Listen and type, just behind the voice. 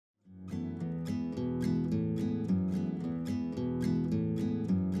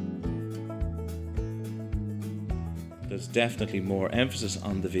there's definitely more emphasis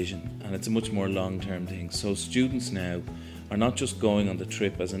on the vision, and it's a much more long-term thing. So students now are not just going on the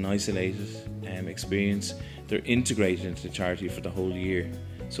trip as an isolated experience, they're integrated into the charity for the whole year.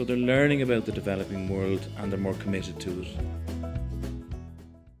 So they're learning about the developing world and they're more committed to it.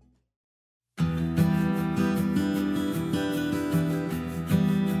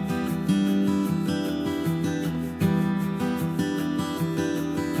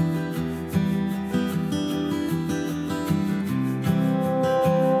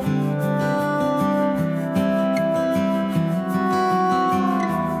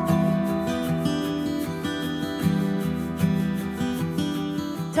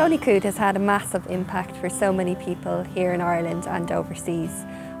 Tony Coote has had a massive impact for so many people here in Ireland and overseas.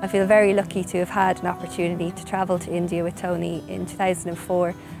 I feel very lucky to have had an opportunity to travel to India with Tony in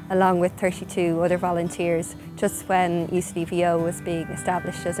 2004, along with 32 other volunteers, just when UCDVO was being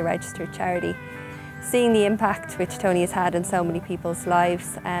established as a registered charity. Seeing the impact which Tony has had in so many people's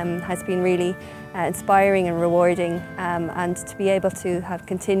lives has been really inspiring and rewarding, and to be able to have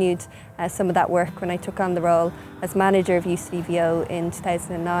continued some of that work when I took on the role as manager of UCDVO in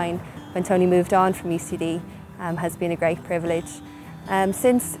 2009 when Tony moved on from UCD has been a great privilege.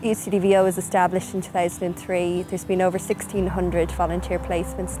 Since UCDVO was established in 2003, there's been over 1,600 volunteer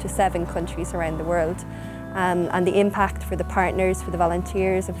placements to 7 countries around the world. And the impact for the partners, for the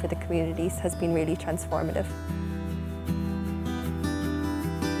volunteers and for the communities has been really transformative.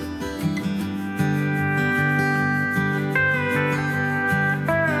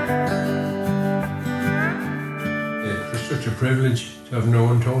 It was such a privilege to have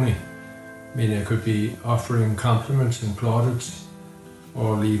known Tony. I mean, I could be offering compliments and plaudits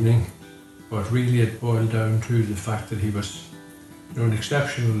all evening, but really it boiled down to the fact that he was, an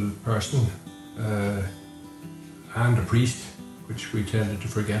exceptional person. And a priest, which we tended to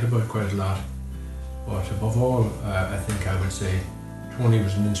forget about quite a lot. But above all, I think I would say Tony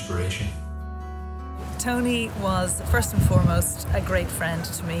was an inspiration. Tony was first and foremost a great friend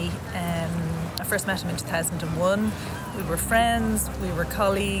to me. I first met him in 2001. We were friends, we were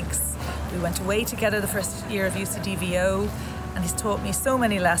colleagues, we went away together the first year of UCDVO, and he's taught me so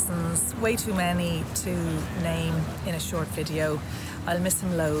many lessons, way too many to name in a short video. I'll miss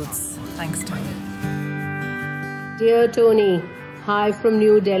him loads. Thanks, Tony. Dear Tony, hi from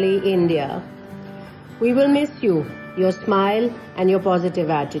New Delhi, India. We will miss you, your smile and your positive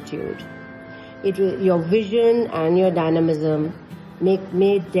attitude. Your vision and your dynamism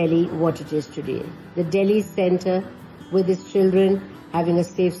made Delhi what it is today. The Delhi Centre, with its children having a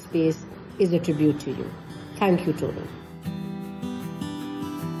safe space, is a tribute to you. Thank you, Tony.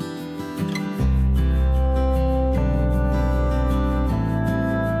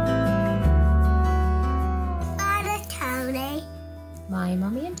 My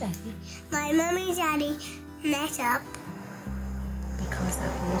mummy and daddy. My mummy and daddy met up because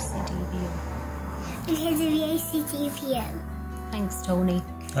of UCDVO. Because of UCDVO. Thanks, Tony.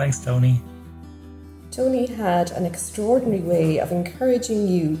 Thanks, Tony. Tony had an extraordinary way of encouraging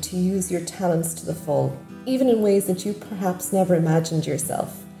you to use your talents to the full, even in ways that you perhaps never imagined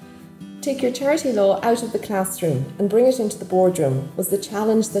yourself. Take your charity law out of the classroom and bring it into the boardroom was the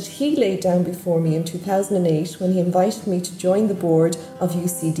challenge that he laid down before me in 2008 when he invited me to join the board of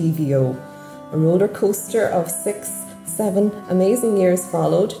UCDVO. A roller coaster of 6-7 amazing years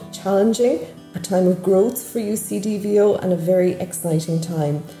followed, challenging, a time of growth for UCDVO and a very exciting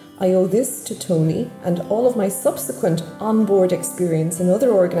time. I owe this to Tony, and all of my subsequent on-board experience in other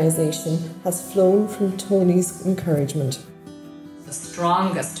organisations has flown from Tony's encouragement. The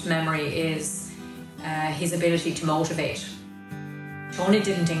strongest memory is his ability to motivate. Tony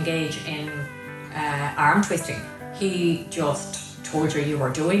didn't engage in arm twisting. He just told you were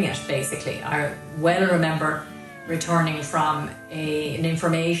doing it, basically. I well remember returning from an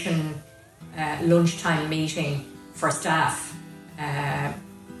information lunchtime meeting for staff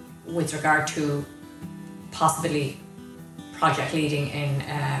with regard to possibly project leading in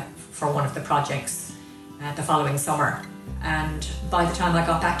for one of the projects the following summer. And by the time I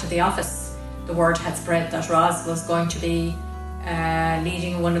got back to the office, the word had spread that Roz was going to be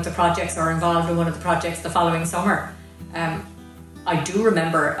leading one of the projects or involved in one of the projects the following summer. I do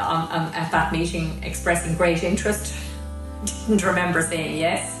remember at that meeting expressing great interest. Didn't remember saying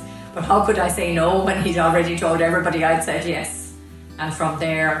yes, but how could I say no when he'd already told everybody I'd said yes? And from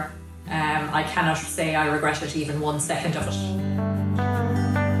there, I cannot say I regretted even 1 second of it.